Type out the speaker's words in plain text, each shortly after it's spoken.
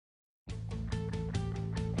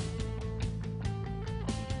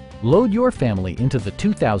Load your family into the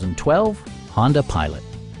 2012 Honda Pilot.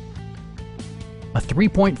 A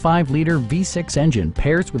 3.5-liter V6 engine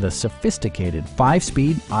pairs with a sophisticated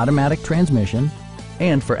 5-speed automatic transmission,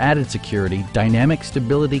 and for added security, dynamic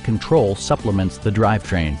stability control supplements the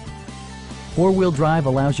drivetrain. Four-wheel drive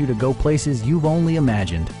allows you to go places you've only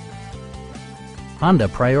imagined. Honda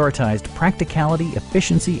prioritized practicality,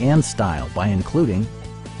 efficiency, and style by including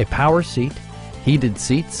a power seat, heated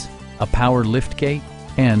seats, a power liftgate,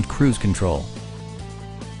 and cruise control.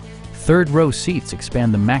 Third-row seats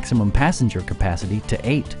expand the maximum passenger capacity to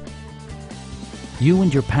 8. You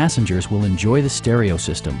and your passengers will enjoy the stereo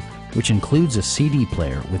system, which includes a CD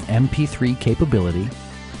player with MP3 capability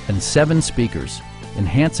and 7 speakers,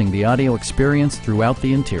 enhancing the audio experience throughout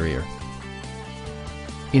the interior.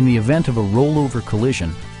 In the event of a rollover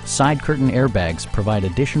collision, side curtain airbags provide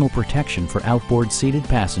additional protection for outboard seated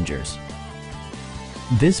passengers.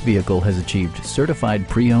 This vehicle has achieved certified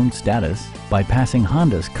pre-owned status by passing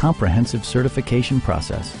Honda's comprehensive certification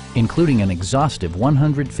process, including an exhaustive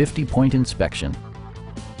 150-point inspection.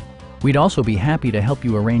 We'd also be happy to help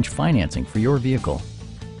you arrange financing for your vehicle.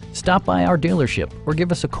 Stop by our dealership or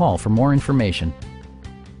give us a call for more information.